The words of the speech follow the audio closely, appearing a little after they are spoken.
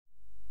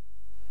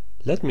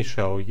Let me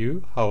show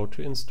you how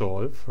to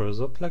install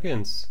further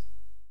plugins.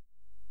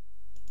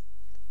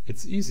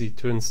 It's easy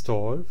to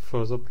install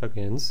further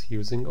plugins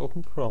using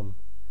OpenChrom.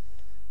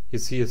 You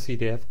see a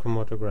CDF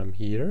chromatogram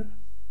here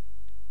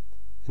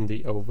in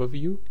the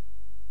overview,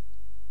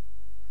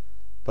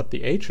 but the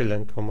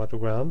HLN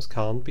chromatograms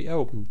can't be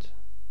opened.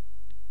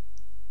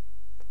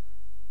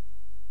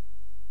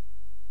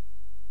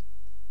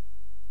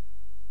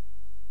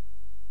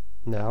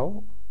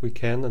 Now we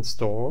can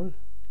install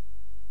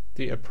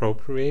the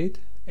appropriate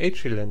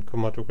HLN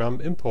chromatogram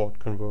import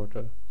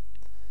converter.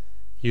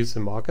 Use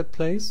the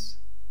marketplace,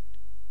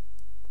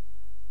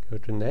 go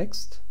to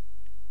Next,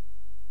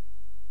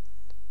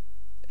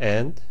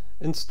 and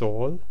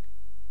install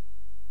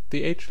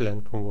the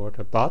HLN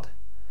converter, but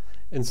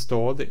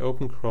install the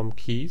OpenChrom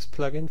Keys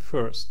plugin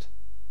first.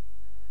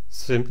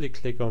 Simply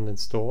click on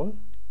Install,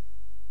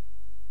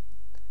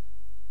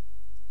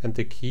 and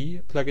the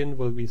key plugin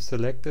will be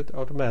selected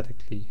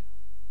automatically.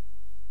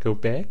 Go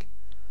back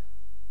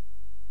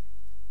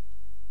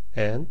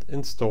and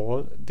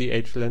install the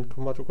HLN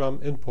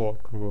chromatogram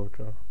import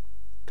converter.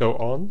 Go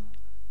on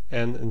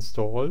and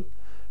install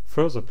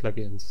further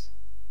plugins.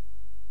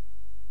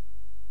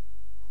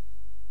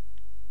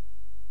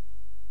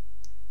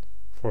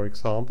 For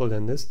example,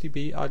 an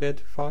SDB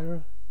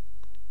identifier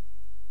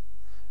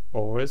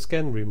or a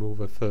scan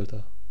remover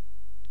filter.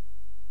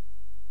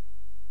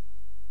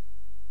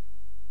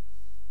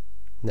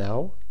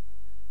 Now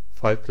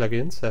 5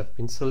 plugins have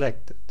been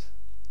selected.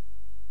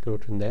 Go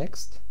to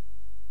Next.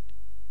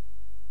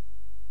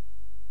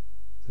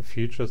 The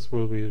features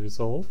will be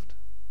resolved.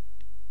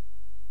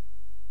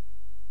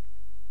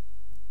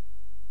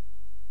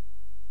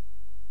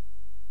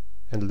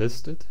 And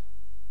listed.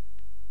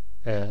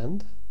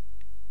 And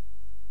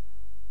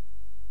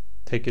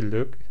take a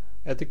look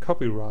at the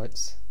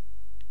copyrights.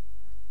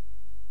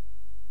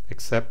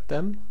 Accept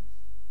them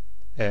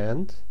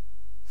and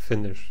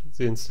finish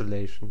the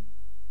installation.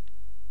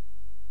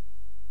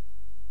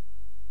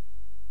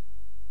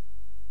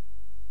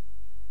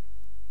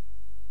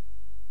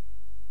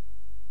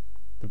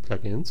 The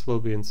plugins will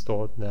be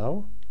installed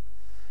now,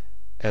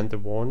 and the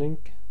warning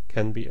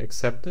can be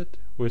accepted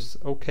with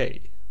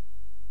OK.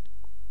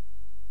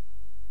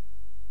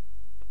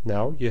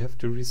 Now you have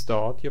to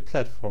restart your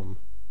platform.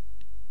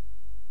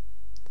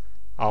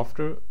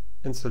 After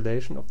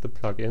installation of the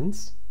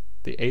plugins,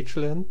 the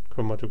HLN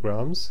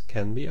chromatograms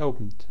can be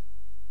opened.